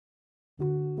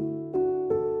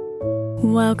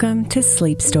Welcome to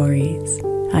Sleep Stories.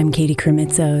 I'm Katie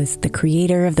Kremitzos, the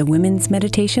creator of the Women's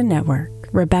Meditation Network.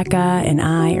 Rebecca and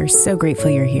I are so grateful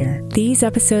you're here. These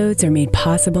episodes are made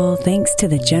possible thanks to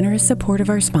the generous support of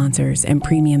our sponsors and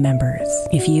premium members.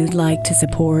 If you'd like to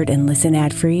support and listen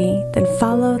ad-free, then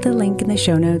follow the link in the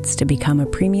show notes to become a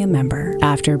premium member.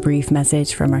 After a brief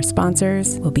message from our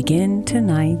sponsors, we'll begin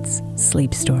tonight's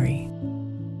sleep story.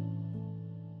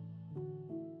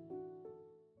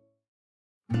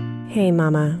 Hey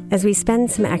Mama, as we spend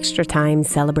some extra time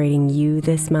celebrating you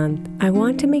this month, I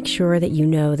want to make sure that you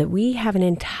know that we have an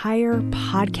entire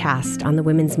podcast on the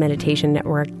Women's Meditation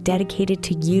Network dedicated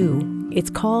to you. It's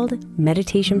called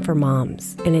Meditation for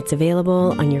Moms, and it's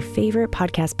available on your favorite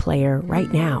podcast player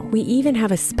right now. We even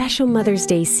have a special Mother's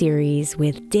Day series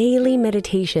with daily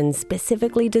meditations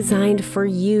specifically designed for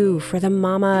you, for the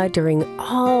mama during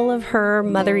all of her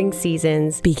mothering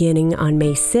seasons, beginning on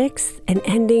May 6th and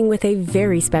ending with a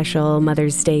very special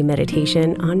Mother's Day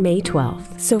meditation on May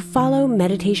 12th. So follow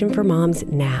Meditation for Moms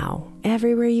now,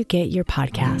 everywhere you get your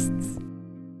podcasts.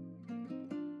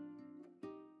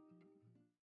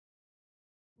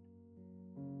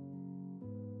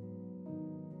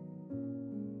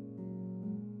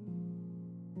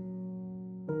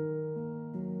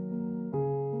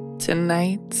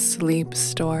 Tonight's sleep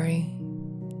story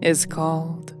is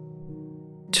called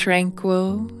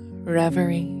Tranquil,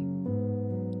 Reverie,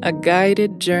 a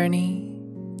guided journey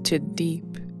to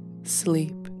deep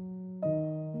sleep.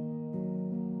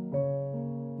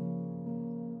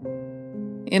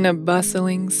 In a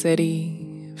bustling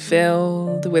city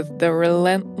filled with the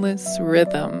relentless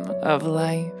rhythm of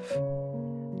life,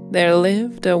 there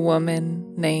lived a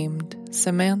woman named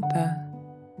Samantha.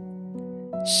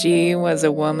 She was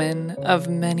a woman of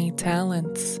many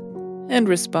talents and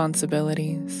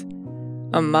responsibilities,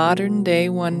 a modern-day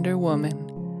Wonder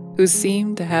Woman who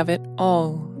seemed to have it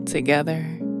all together.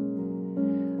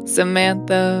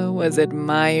 Samantha was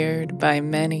admired by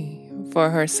many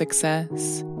for her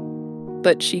success,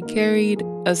 but she carried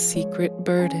a secret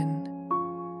burden.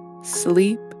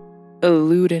 Sleep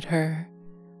eluded her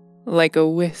like a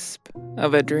wisp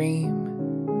of a dream.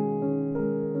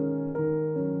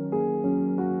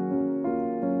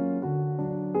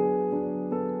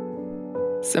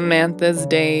 Samantha's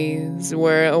days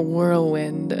were a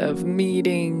whirlwind of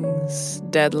meetings,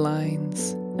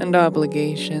 deadlines, and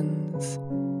obligations.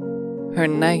 Her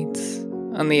nights,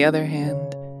 on the other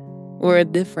hand, were a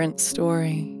different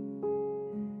story.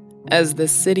 As the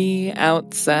city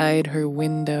outside her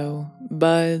window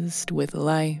buzzed with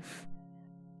life,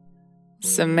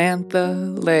 Samantha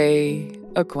lay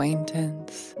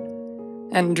acquaintance,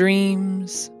 and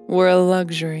dreams were a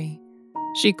luxury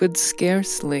she could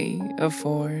scarcely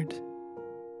afford.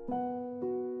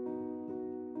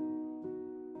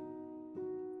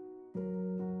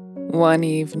 One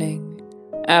evening,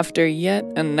 after yet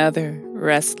another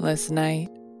restless night,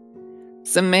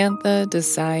 Samantha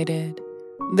decided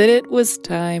that it was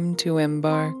time to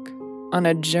embark on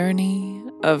a journey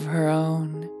of her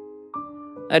own,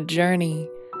 a journey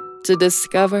to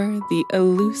discover the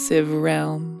elusive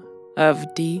realm of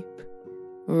deep,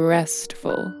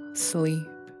 restful sleep.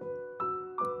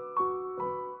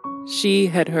 She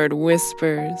had heard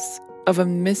whispers of a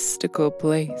mystical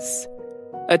place,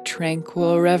 a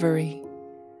tranquil reverie,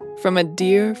 from a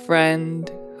dear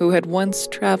friend who had once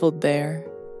traveled there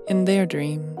in their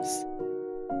dreams.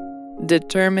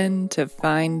 Determined to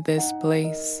find this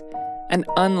place and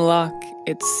unlock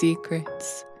its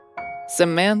secrets,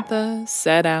 Samantha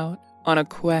set out on a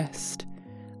quest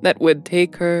that would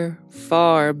take her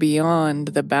far beyond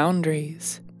the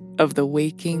boundaries of the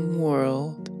waking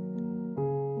world.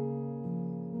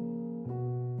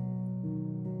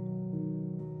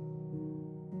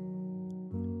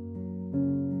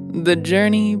 The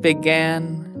journey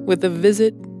began with a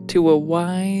visit to a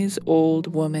wise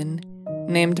old woman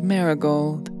named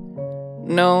Marigold,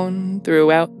 known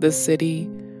throughout the city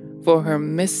for her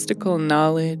mystical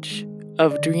knowledge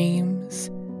of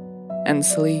dreams and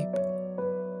sleep.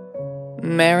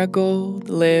 Marigold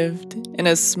lived in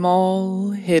a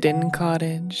small, hidden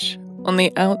cottage on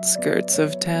the outskirts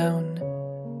of town,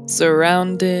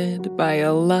 surrounded by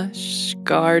a lush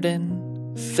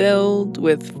garden filled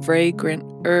with fragrant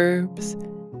herbs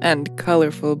and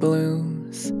colorful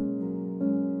blooms.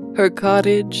 Her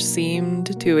cottage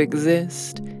seemed to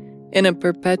exist in a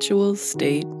perpetual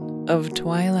state of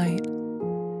twilight,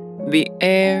 the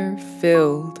air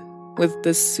filled with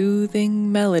the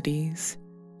soothing melodies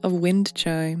of wind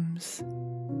chimes.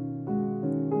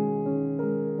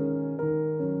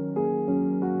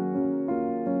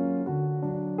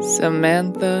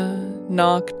 Samantha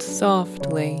knocked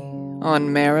softly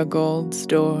on Marigold's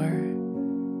door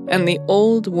and the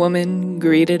old woman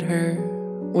greeted her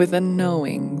with a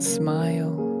knowing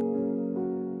smile.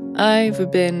 "I've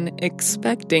been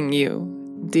expecting you,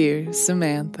 dear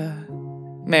Samantha,"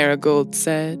 Marigold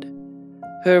said,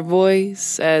 her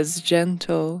voice as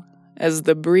gentle as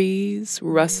the breeze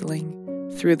rustling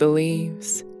through the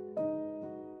leaves.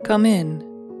 "Come in."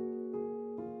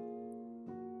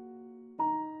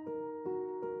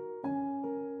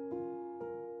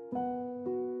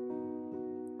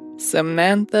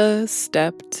 Samantha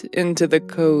stepped into the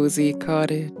cozy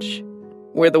cottage,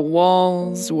 where the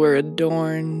walls were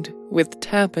adorned with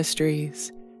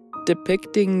tapestries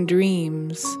depicting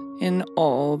dreams in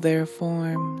all their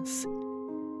forms.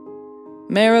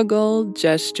 Marigold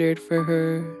gestured for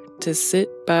her to sit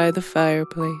by the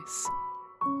fireplace,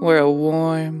 where a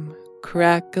warm,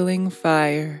 crackling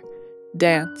fire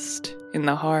danced in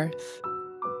the hearth.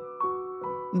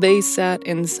 They sat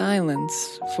in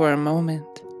silence for a moment,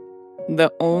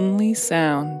 the only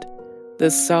sound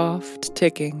the soft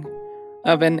ticking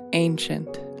of an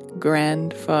ancient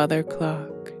grandfather clock.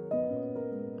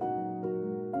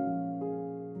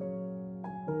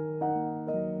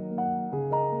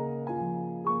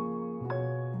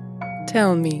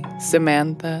 "Tell me,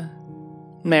 Samantha,"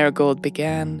 Marigold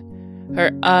began,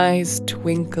 her eyes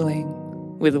twinkling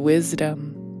with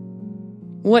wisdom.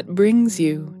 "What brings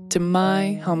you to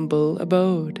my humble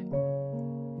abode?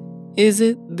 Is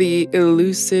it the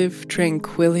elusive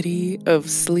tranquility of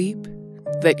sleep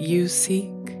that you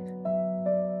seek?"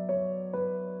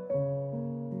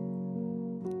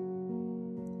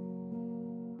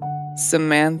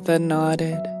 Samantha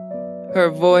nodded,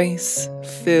 her voice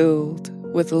filled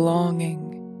with longing.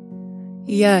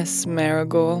 "Yes,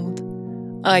 Marigold,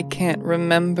 I can't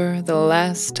remember the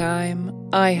last time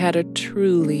I had a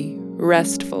truly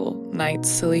restful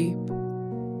night's sleep.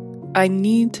 I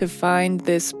need to find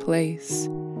this place,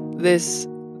 this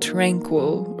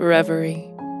tranquil reverie,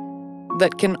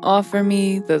 that can offer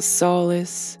me the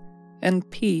solace and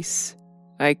peace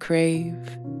I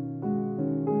crave."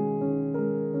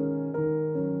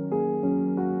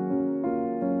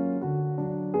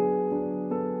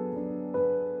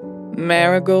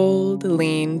 Marigold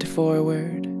leaned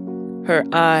forward, her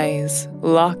eyes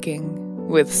locking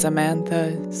with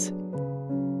Samantha's.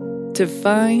 "To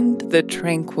find the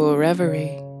tranquil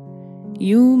reverie,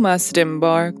 you must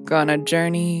embark on a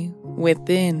journey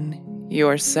within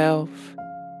yourself.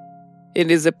 It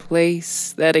is a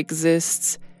place that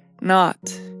exists not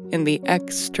in the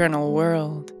external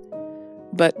world,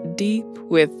 but deep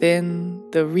within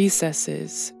the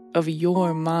recesses of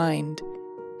your mind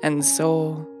and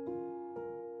soul.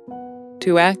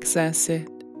 To access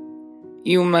it,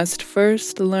 you must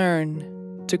first learn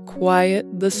to quiet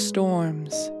the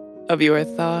storms of your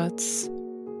thoughts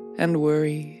and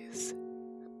worries."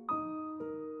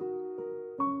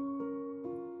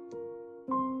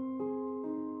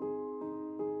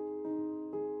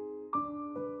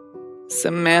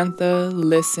 Samantha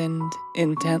listened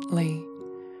intently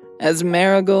as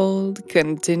Marigold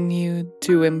continued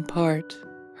to impart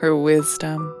her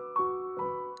wisdom.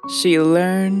 She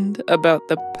learned about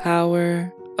the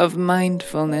power of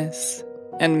mindfulness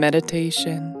and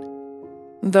meditation,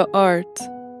 the art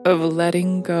of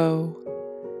letting go,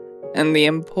 and the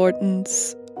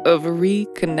importance of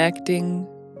reconnecting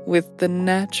with the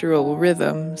natural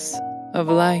rhythms of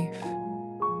life.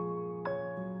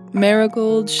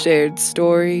 Marigold shared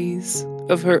stories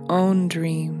of her own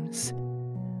dreams,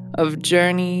 of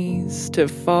journeys to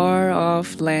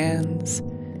far-off lands,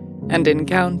 and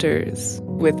encounters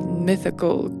with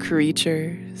mythical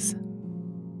creatures.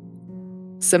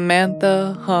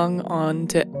 Samantha hung on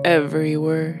to every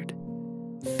word,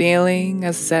 feeling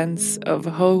a sense of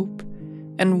hope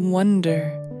and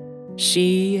wonder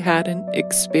she hadn't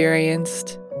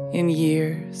experienced in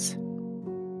years.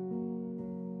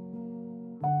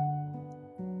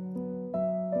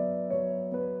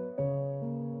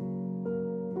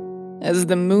 As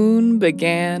the moon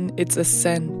began its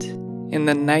ascent in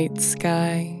the night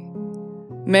sky,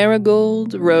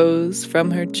 Marigold rose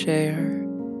from her chair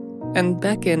and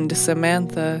beckoned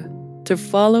Samantha to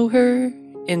follow her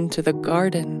into the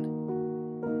garden.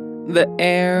 The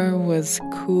air was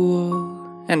cool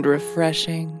and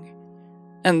refreshing,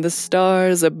 and the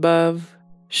stars above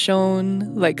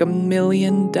shone like a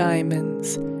million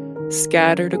diamonds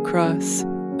scattered across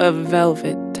a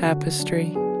velvet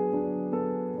tapestry.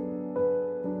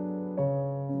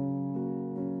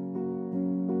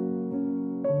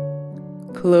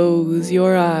 "Close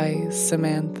your eyes,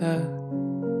 Samantha,"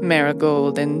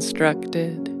 Marigold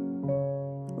instructed.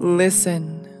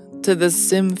 "Listen to the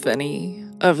symphony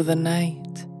of the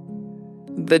night.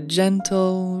 the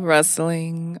gentle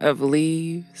rustling of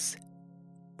leaves,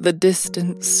 the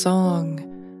distant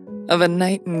song of a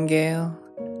nightingale,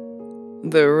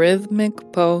 the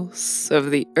rhythmic pulse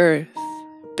of the earth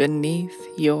beneath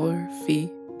your feet.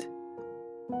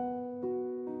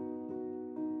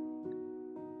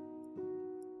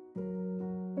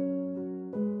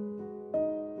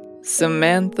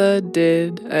 Samantha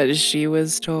did as she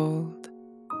was told,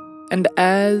 and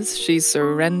as she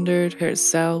surrendered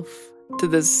herself to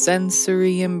the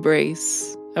sensory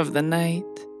embrace of the night,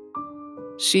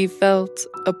 she felt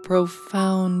a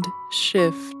profound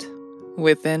shift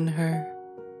within her.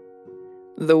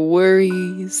 The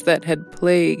worries that had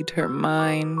plagued her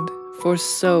mind for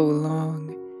so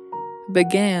long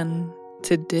began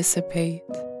to dissipate,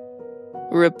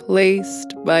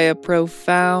 replaced by a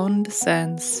profound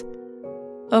sense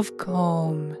of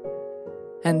calm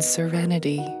and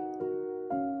serenity.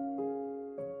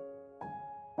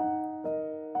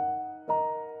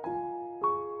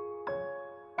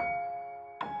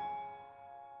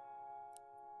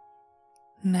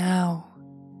 Now,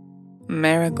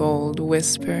 Marigold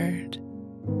whispered,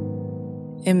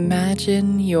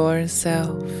 imagine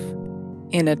yourself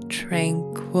in a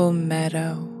tranquil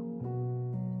meadow,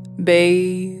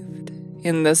 bathed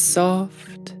in the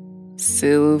soft,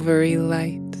 silvery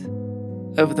light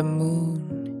of the moon.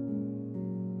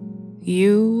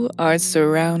 You are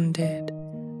surrounded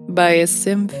by a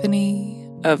symphony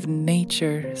of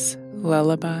nature's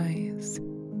lullabies,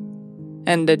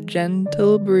 and a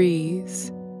gentle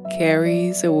breeze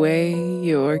carries away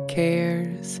your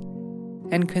cares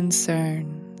and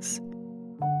concerns.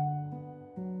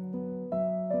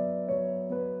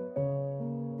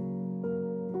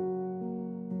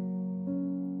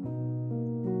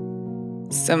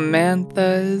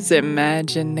 Samantha's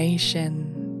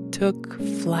imagination took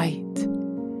flight,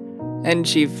 and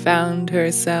she found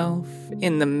herself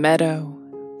in the meadow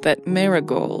that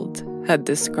Marigold had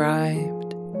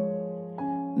described.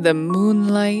 The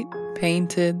moonlight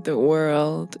painted the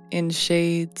world in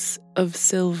shades of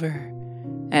silver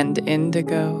and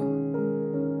indigo,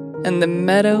 and the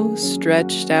meadow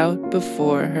stretched out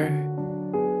before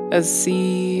her, a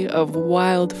sea of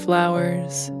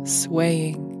wildflowers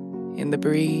swaying in the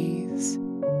breeze.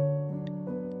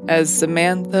 As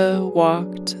Samantha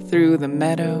walked through the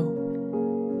meadow,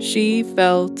 she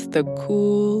felt the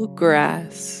cool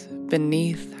grass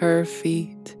beneath her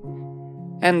feet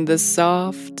and the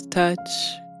soft touch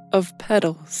of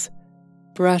petals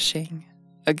brushing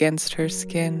against her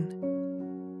skin.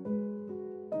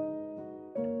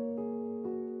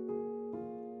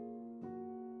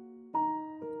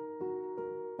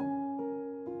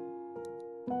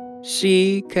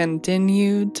 She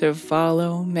continued to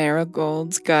follow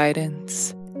Marigold's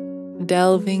guidance,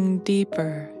 delving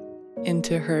deeper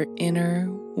into her inner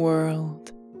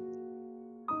world.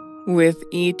 With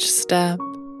each step,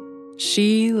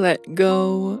 she let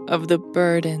go of the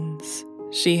burdens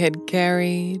she had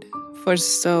carried for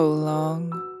so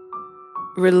long,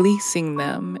 releasing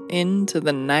them into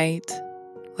the night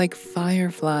like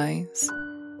fireflies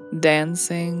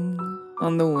dancing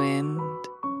on the wind.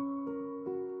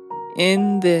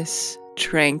 In this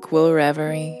tranquil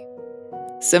reverie,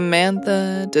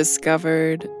 Samantha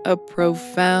discovered a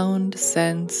profound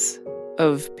sense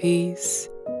of peace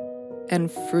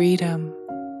and freedom,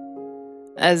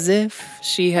 as if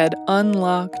she had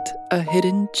unlocked a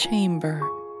hidden chamber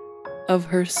of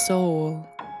her soul.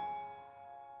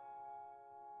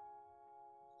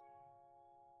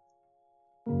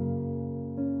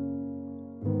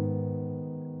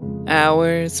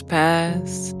 Hours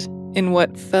passed in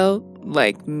what felt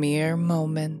like mere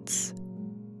moments,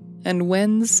 and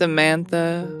when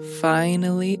Samantha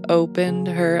finally opened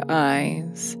her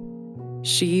eyes,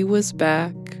 she was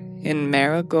back in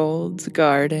Marigold's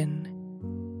garden.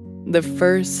 The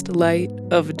first light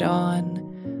of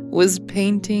dawn was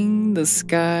painting the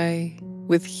sky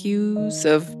with hues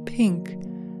of pink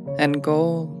and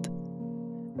gold,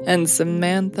 and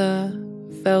Samantha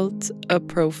felt a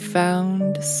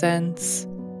profound sense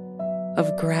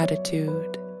of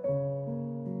gratitude.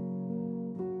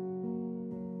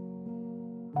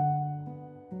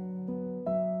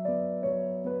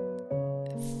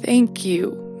 "Thank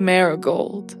you,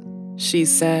 Marigold," she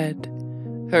said,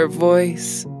 her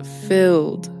voice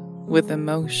filled with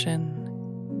emotion.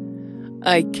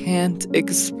 "I can't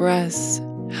express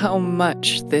how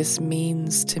much this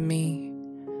means to me.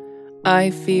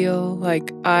 I feel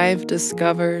like I've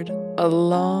discovered a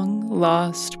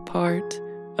long-lost part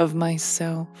of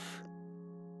myself."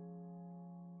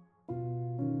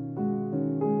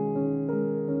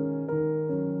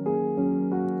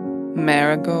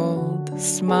 Marigold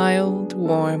smiled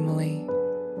warmly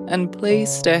and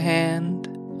placed a hand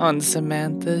on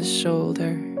Samantha's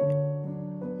shoulder.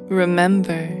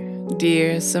 Remember,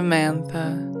 dear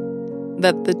Samantha,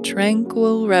 that the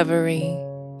tranquil reverie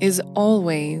is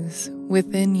always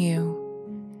within you.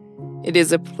 It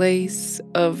is a place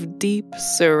of deep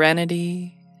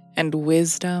serenity and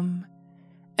wisdom,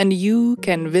 and you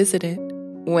can visit it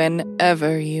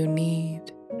whenever you need.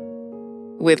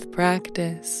 With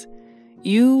practice,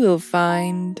 you will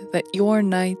find that your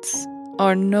nights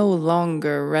are no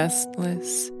longer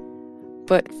restless,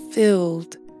 but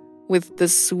filled with the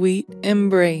sweet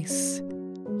embrace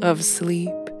of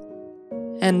sleep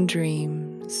and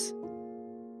dreams.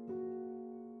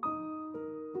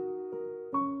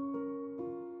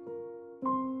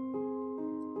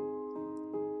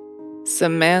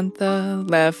 Samantha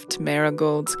left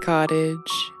Marigold's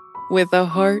cottage with a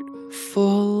heart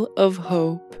full of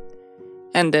hope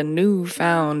and a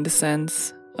newfound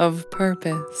sense of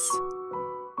purpose.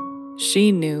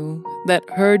 She knew that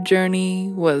her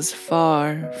journey was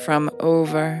far from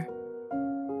over,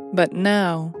 but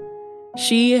now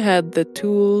she had the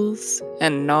tools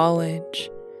and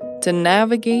knowledge to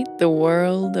navigate the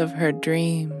world of her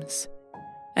dreams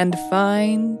and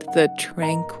find the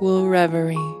tranquil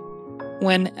reverie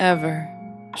whenever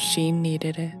she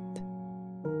needed it.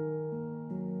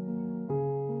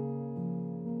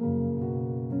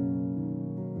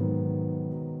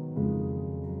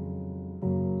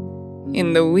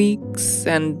 In the weeks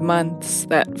and months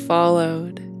that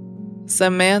followed,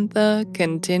 Samantha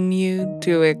continued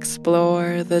to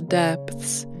explore the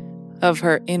depths of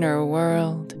her inner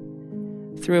world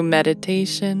through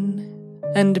meditation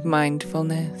and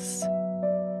mindfulness.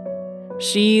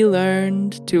 She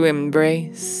learned to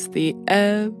embrace the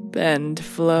ebb and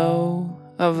flow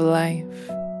of life,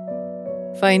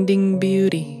 finding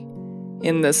beauty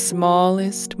in the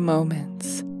smallest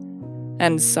moments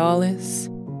and solace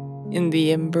in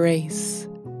the embrace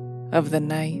of the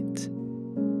night.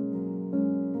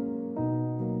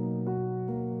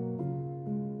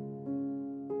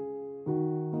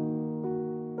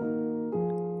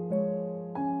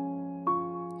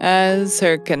 As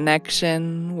her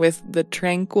connection with the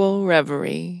tranquil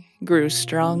reverie grew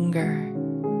stronger,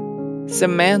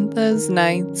 Samantha's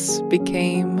nights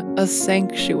became a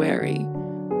sanctuary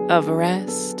of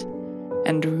rest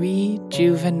and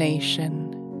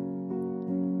rejuvenation.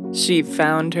 She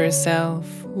found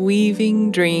herself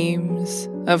weaving dreams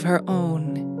of her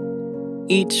own,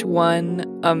 each one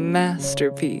a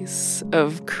masterpiece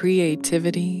of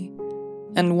creativity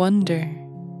and wonder.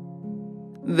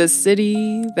 The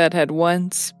city that had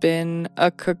once been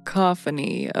a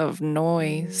cacophony of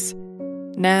noise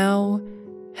now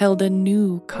held a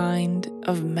new kind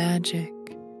of magic,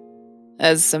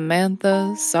 as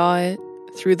Samantha saw it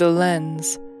through the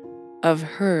lens of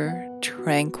her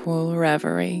tranquil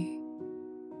reverie.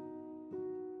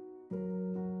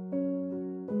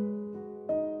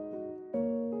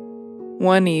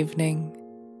 One evening,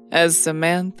 as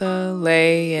Samantha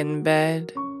lay in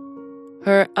bed,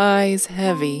 her eyes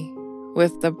heavy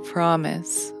with the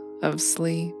promise of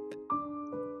sleep,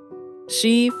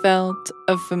 she felt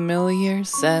a familiar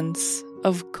sense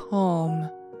of calm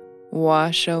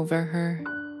wash over her.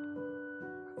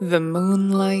 The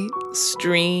moonlight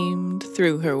streamed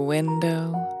through her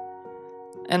window,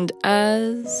 and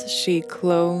as she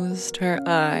closed her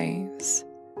eyes,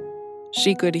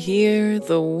 she could hear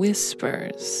the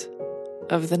whispers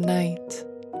of the night,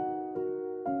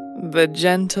 the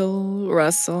gentle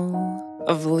rustle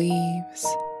of leaves,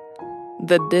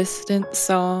 the distant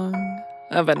song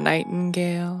of a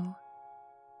nightingale,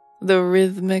 the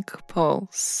rhythmic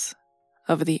pulse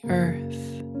of the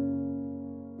earth.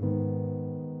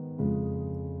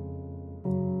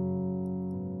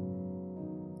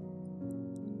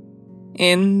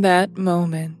 In that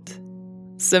moment,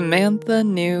 Samantha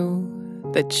knew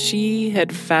that she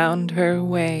had found her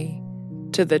way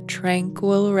to the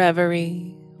tranquil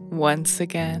reverie once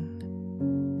again.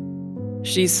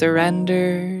 She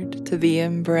surrendered to the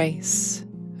embrace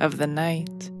of the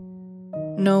night,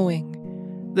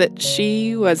 knowing that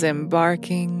she was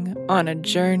embarking on a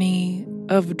journey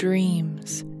of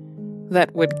dreams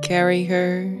that would carry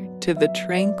her to the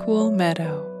tranquil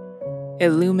meadow,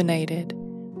 illuminated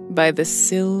by the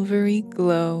silvery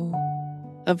glow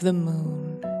of the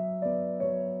moon.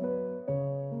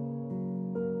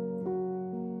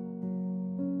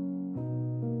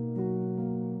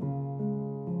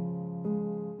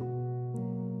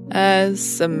 As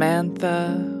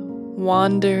Samantha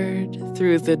wandered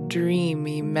through the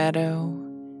dreamy meadow,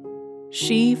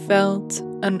 she felt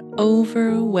an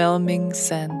overwhelming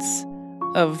sense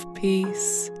of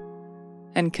peace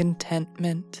and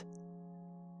contentment.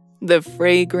 The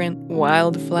fragrant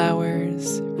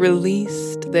wildflowers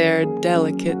released their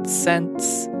delicate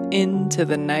scents into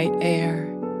the night air,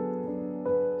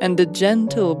 and a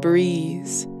gentle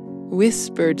breeze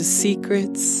whispered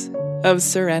secrets of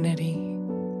serenity.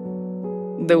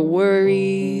 The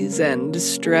worries and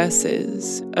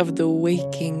stresses of the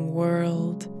waking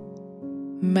world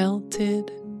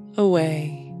melted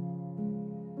away,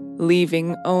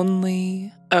 leaving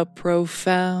only a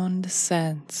profound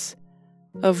sense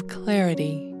of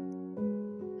clarity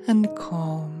and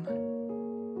calm.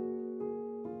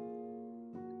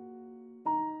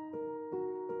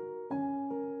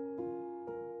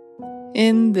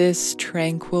 In this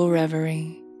tranquil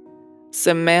reverie,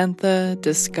 Samantha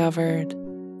discovered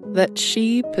that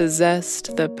she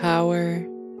possessed the power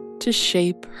to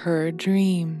shape her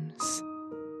dreams.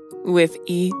 With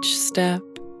each step,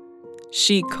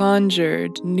 she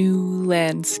conjured new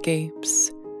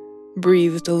landscapes,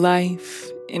 breathed life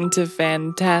into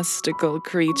fantastical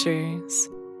creatures,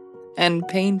 and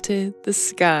painted the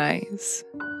skies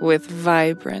with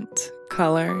vibrant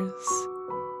colors.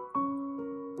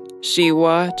 She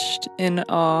watched in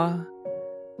awe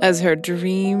as her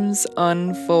dreams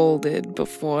unfolded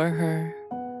before her,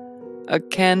 a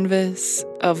canvas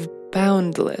of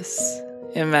boundless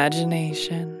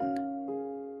imagination.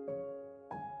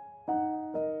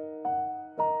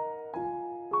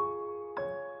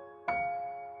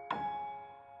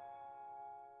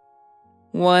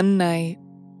 One night,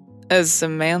 as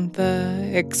Samantha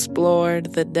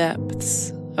explored the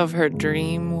depths of her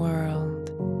dream world,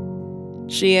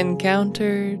 she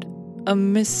encountered a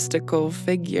mystical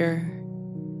figure,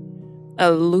 a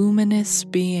luminous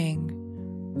being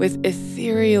with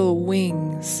ethereal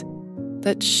wings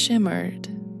that shimmered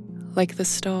like the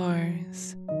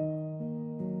stars.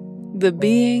 The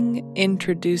being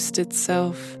introduced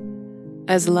itself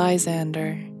as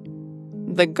Lysander,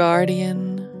 the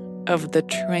guardian of the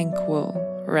Tranquil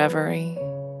Reverie.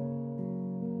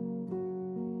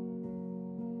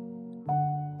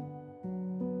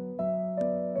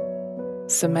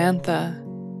 "Samantha,"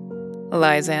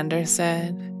 Lysander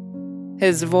said,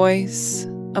 his voice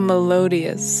a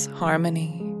melodious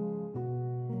harmony,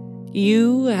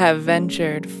 "you have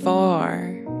ventured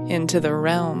far into the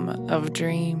realm of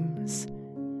dreams,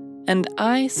 and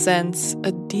I sense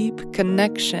a deep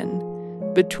connection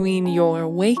between your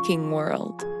waking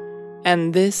world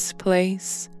and this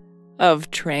place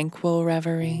of tranquil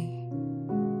reverie.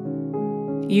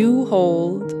 You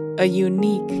hold a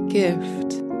unique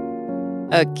gift,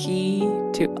 a key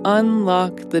to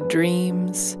unlock the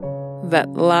dreams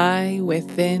that lie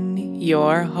within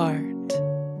your heart."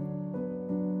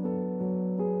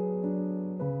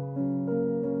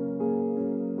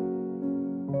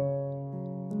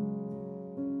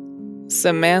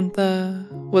 Samantha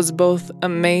was both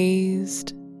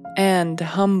amazed and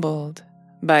humbled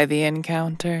by the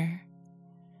encounter.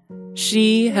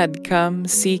 She had come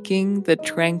seeking the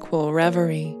tranquil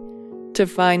reverie to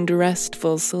find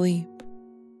restful sleep,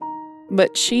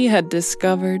 but she had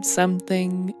discovered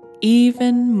something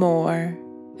even more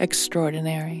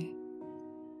extraordinary,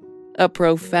 a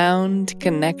profound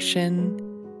connection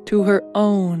to her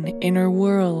own inner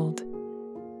world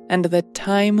and the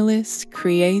timeless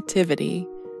creativity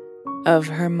of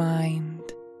her mind.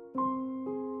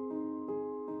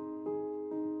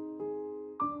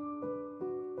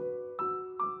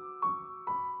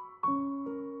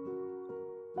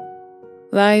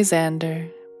 Lysander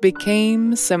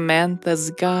became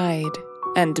Samantha's guide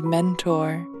and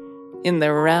mentor in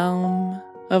the realm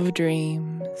of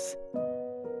dreams.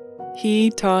 He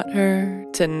taught her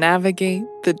to navigate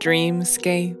the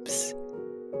dreamscapes,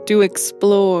 to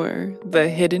explore the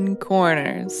hidden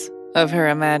corners of her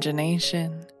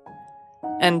imagination,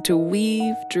 and to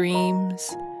weave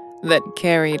dreams that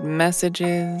carried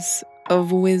messages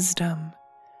of wisdom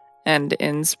and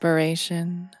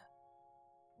inspiration.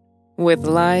 With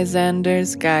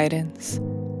Lysander's guidance,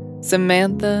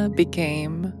 Samantha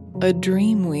became a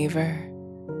dream weaver,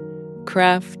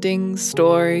 crafting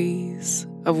stories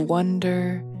of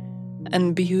wonder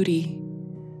and beauty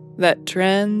that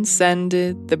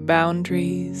transcended the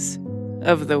boundaries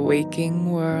of the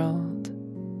waking world.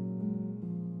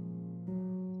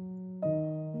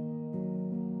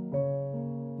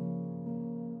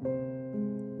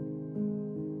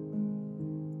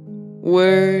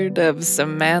 Word of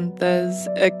Samantha's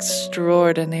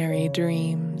extraordinary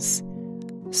dreams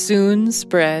soon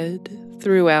spread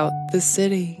throughout the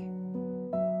city.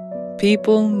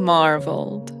 People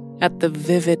marveled at the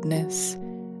vividness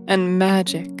and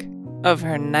magic of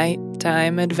her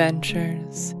nighttime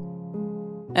adventures,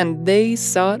 and they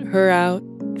sought her out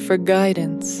for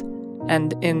guidance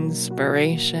and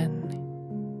inspiration.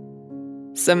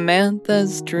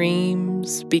 Samantha's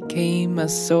dreams became a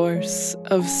source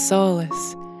of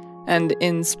solace and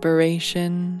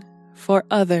inspiration for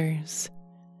others,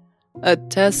 a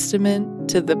testament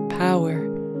to the power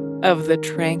of the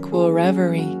tranquil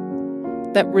reverie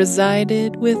that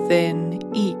resided within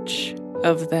each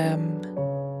of them.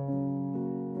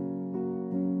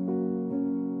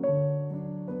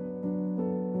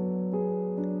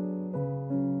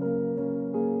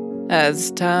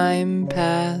 As time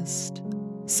passed,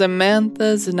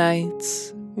 Samantha's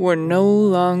nights were no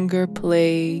longer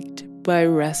plagued by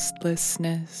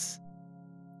restlessness.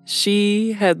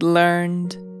 She had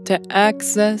learned to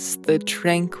access the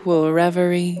tranquil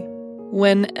reverie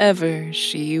whenever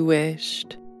she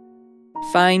wished,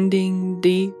 finding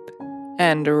deep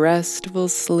and restful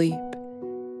sleep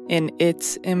in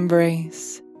its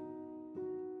embrace.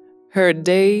 Her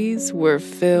days were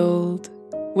filled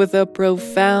with a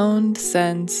profound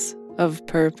sense of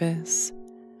purpose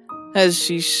as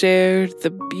she shared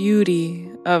the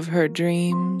beauty of her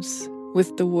dreams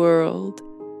with the world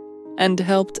and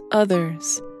helped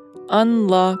others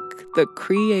unlock the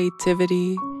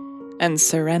creativity and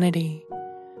serenity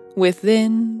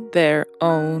within their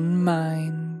own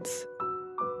minds.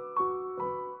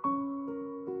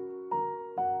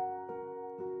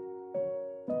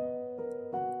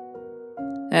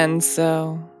 And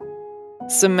so,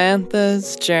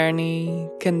 Samantha's journey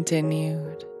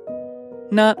continued,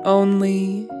 not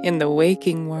only in the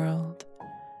waking world,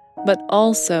 but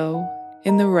also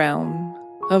in the realm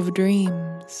of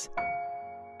dreams.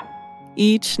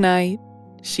 Each night,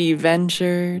 she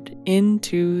ventured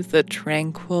into the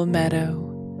tranquil meadow,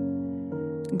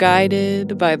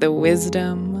 guided by the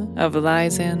wisdom of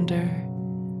Lysander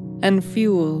and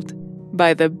fueled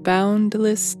by the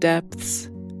boundless depths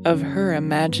of her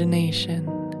imagination.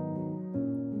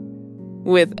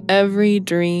 With every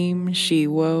dream she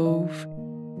wove,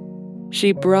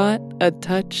 she brought a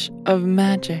touch of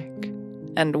magic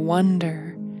and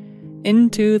wonder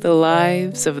into the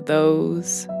lives of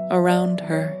those around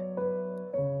her.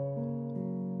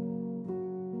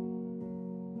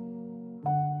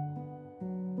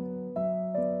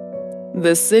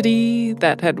 The city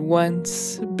that had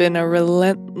once been a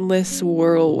relentless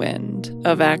whirlwind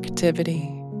of activity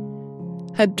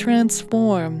had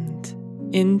transformed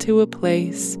into a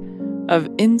place of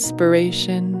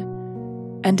inspiration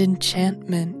and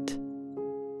enchantment.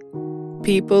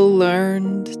 People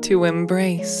learned to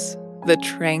embrace the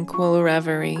tranquil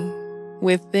reverie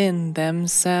within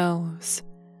themselves,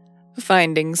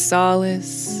 finding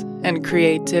solace and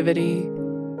creativity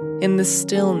in the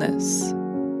stillness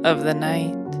of the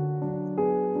night.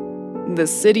 The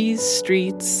city's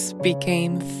streets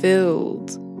became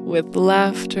filled with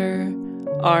laughter,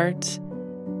 art,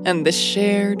 and the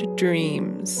shared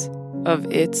dreams of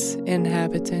its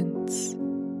inhabitants.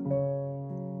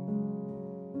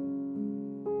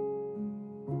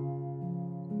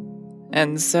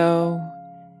 And so,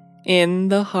 in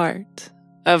the heart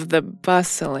of the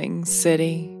bustling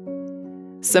city,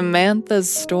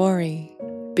 Samantha's story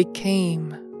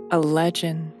became a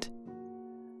legend,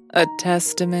 a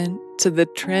testament to the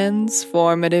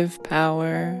transformative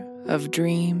power of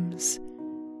dreams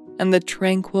and the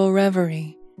tranquil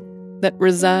reverie that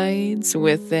resides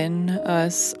within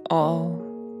us all.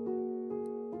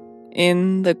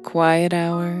 In the quiet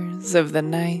hours of the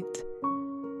night,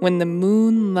 when the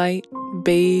moonlight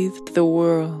bathed the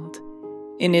world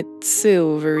in its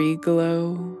silvery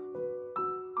glow,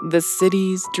 the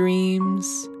city's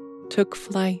dreams took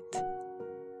flight,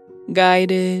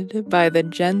 guided by the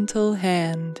gentle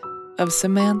hand of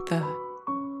Samantha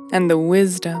and the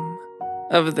wisdom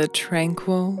of the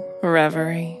tranquil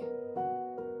reverie.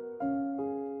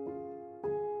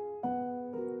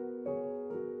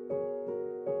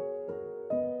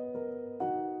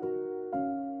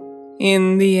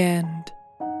 In the end,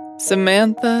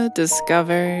 Samantha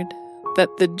discovered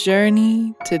that the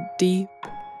journey to deep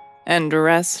and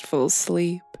restful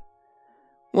sleep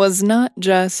was not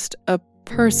just a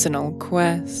personal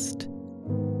quest.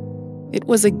 It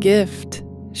was a gift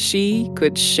she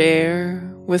could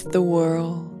share with the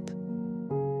world.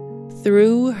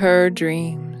 Through her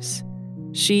dreams,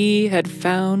 she had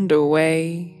found a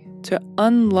way to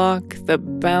unlock the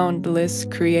boundless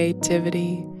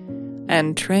creativity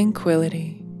and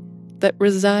tranquility that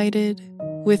resided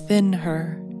within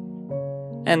her,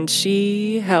 and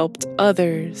she helped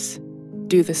others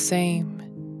do the same.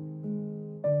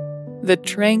 The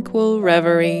tranquil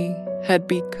reverie had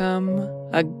become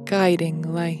a guiding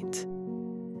light,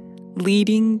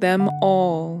 leading them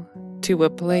all to a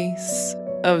place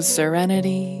of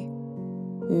serenity,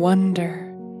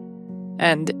 wonder,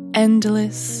 and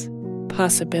endless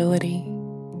possibility.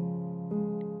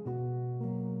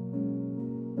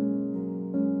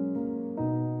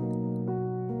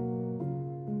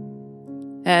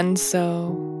 And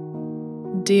so,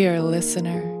 dear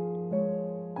listener,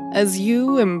 as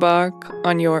you embark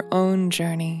on your own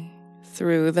journey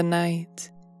through the night,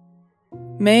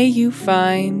 may you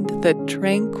find the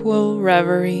tranquil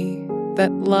reverie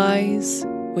that lies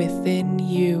within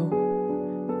you,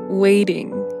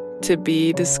 waiting to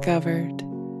be discovered.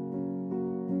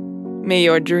 May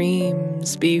your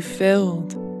dreams be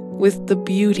filled with the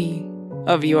beauty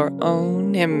of your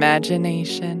own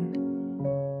imagination,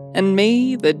 and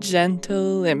may the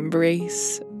gentle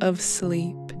embrace of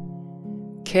sleep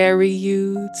carry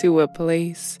you to a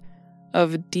place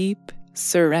of deep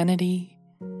serenity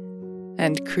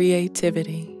and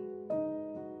creativity.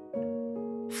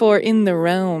 For in the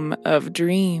realm of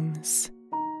dreams,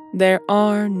 there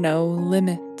are no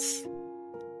limits,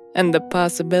 and the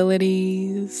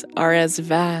possibilities are as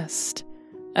vast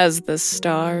as the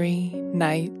starry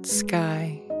night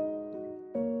sky.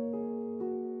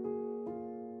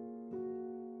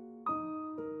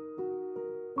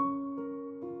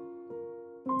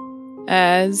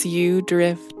 As you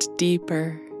drift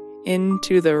deeper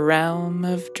into the realm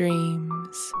of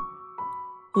dreams,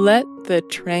 let the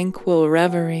tranquil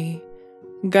reverie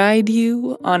guide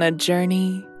you on a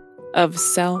journey of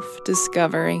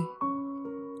self-discovery.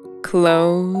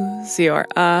 Close your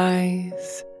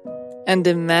eyes and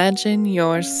imagine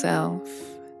yourself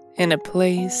in a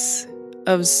place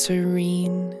of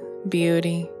serene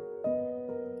beauty,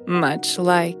 much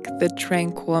like the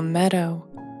tranquil meadow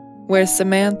where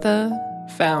Samantha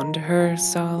found her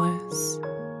solace.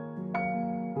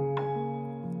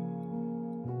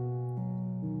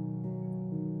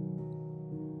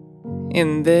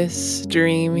 In this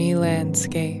dreamy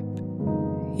landscape,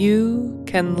 you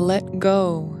can let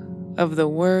go of the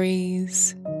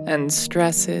worries and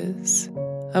stresses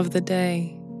of the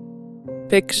day.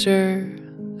 Picture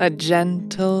a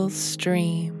gentle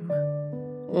stream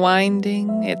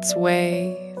winding its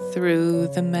way through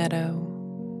the meadow.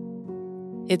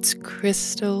 Its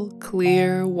crystal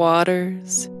clear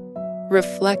waters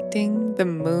reflecting the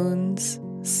moon's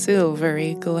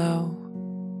silvery glow.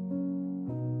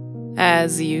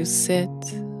 As you sit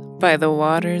by the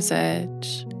water's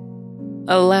edge,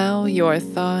 allow your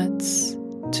thoughts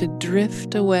to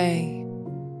drift away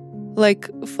like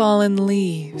fallen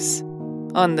leaves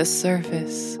on the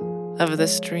surface of the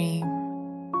stream,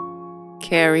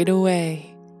 carried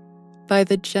away by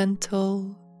the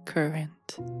gentle current.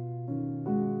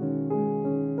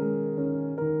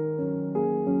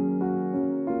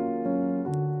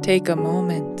 Take a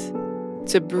moment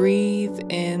to breathe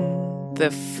in the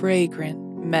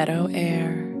fragrant meadow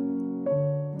air,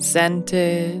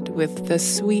 scented with the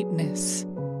sweetness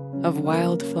of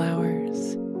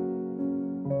wildflowers.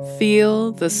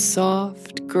 Feel the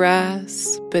soft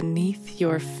grass beneath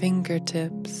your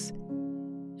fingertips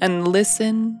and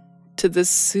listen to the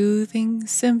soothing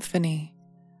symphony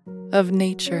of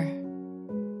nature.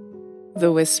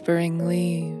 The whispering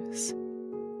leaves,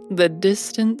 the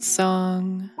distant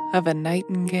song of a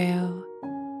nightingale,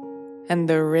 and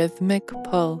the rhythmic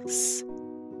pulse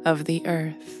of the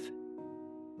earth.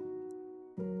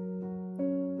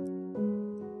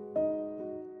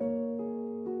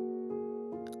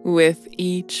 With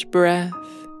each breath,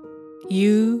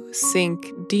 you sink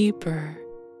deeper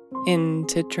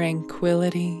into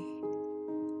tranquility,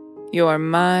 your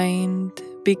mind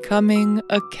becoming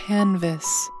a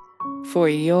canvas for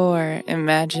your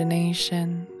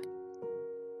imagination.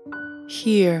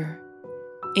 Here,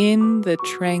 in the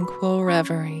tranquil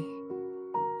reverie,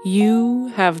 you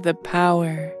have the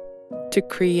power to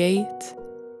create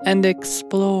and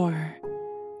explore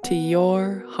to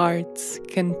your heart's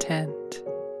content.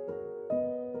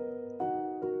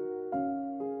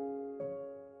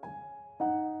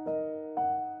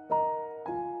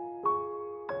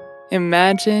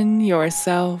 Imagine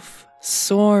yourself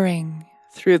soaring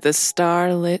through the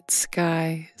starlit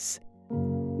skies,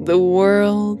 the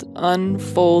world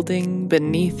unfolding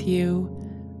beneath you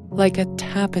like a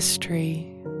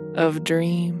tapestry of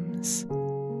dreams.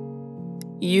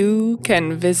 You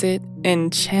can visit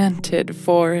enchanted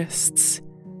forests,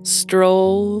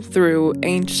 stroll through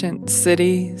ancient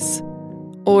cities,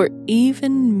 or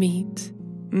even meet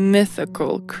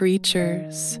mythical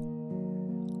creatures,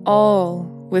 all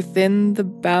within the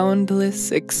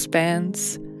boundless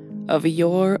expanse of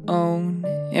your own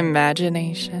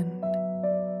imagination.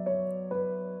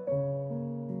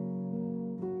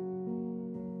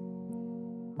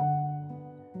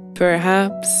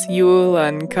 Perhaps you'll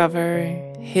uncover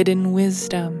hidden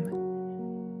wisdom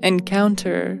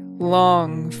encounter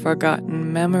long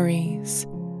forgotten memories,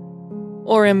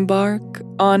 or embark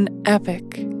on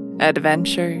epic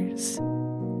adventures.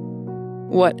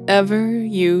 Whatever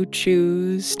you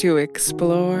choose to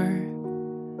explore,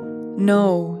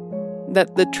 know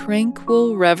that the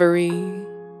Tranquil Reverie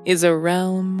is a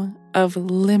realm of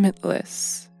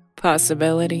limitless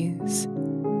possibilities,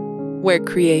 where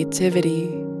creativity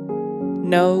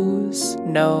knows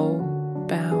no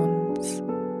bounds.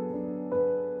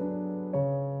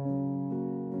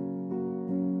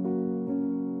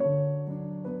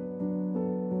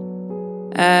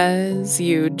 As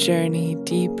you journey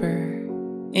deeper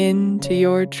into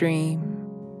your dream,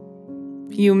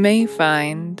 you may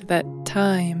find that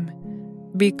time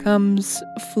becomes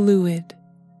fluid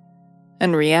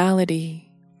and reality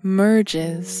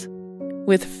merges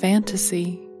with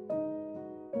fantasy.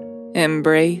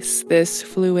 Embrace this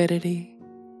fluidity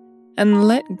and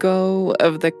let go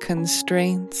of the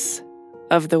constraints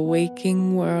of the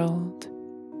waking world.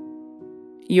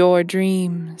 Your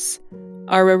dreams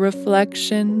are a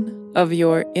reflection of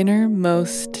your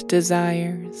innermost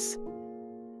desires,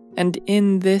 and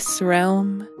in this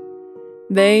realm,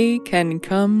 they can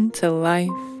come to life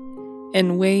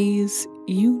in ways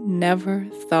you never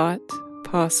thought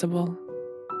possible.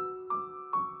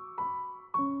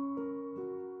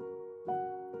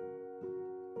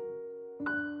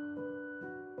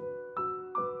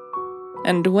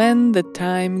 And when the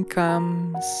time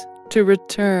comes to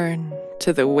return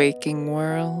to the waking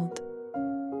world,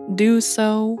 do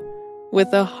so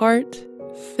with a heart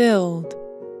filled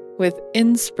with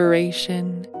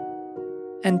inspiration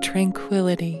and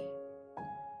tranquility.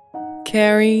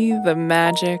 Carry the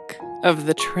magic of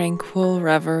the Tranquil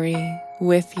Reverie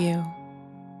with you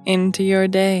into your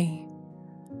day,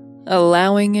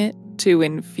 allowing it to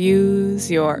infuse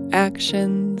your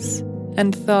actions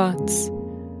and thoughts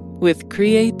with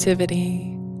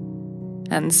creativity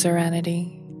and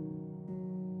serenity.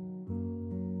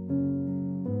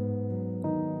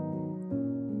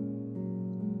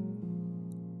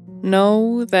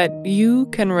 Know that you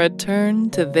can return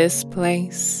to this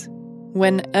place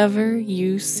whenever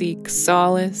you seek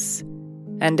solace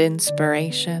and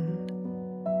inspiration.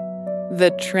 The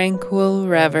Tranquil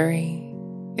Reverie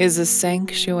is a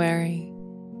sanctuary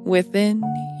within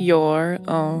your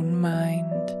own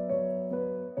mind,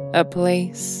 a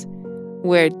place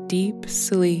where deep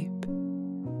sleep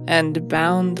and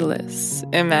boundless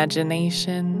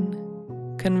imagination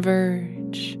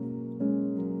converge.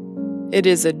 It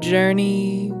is a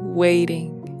journey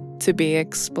waiting to be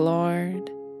explored,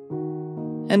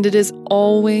 and it is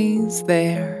always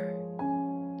there,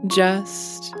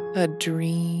 just a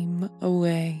dream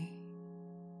away.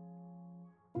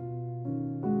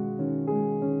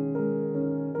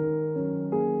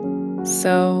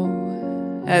 So,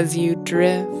 as you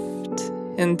drift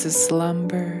into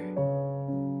slumber,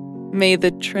 may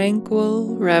the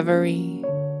Tranquil Reverie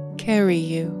carry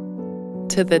you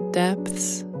to the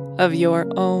depths of your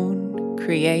own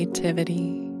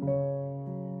creativity,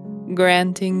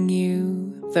 granting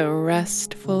you the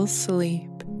restful sleep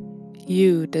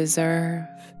you deserve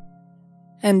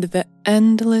and the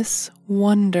endless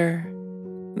wonder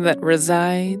that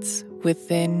resides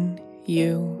within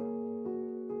you.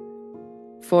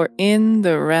 For in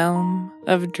the realm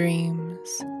of dreams,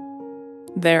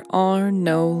 there are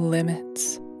no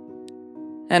limits,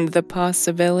 and the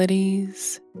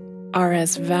possibilities are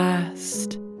as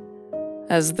vast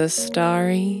as the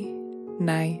starry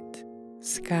night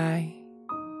sky.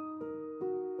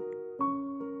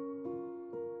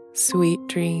 Sweet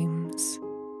dreams.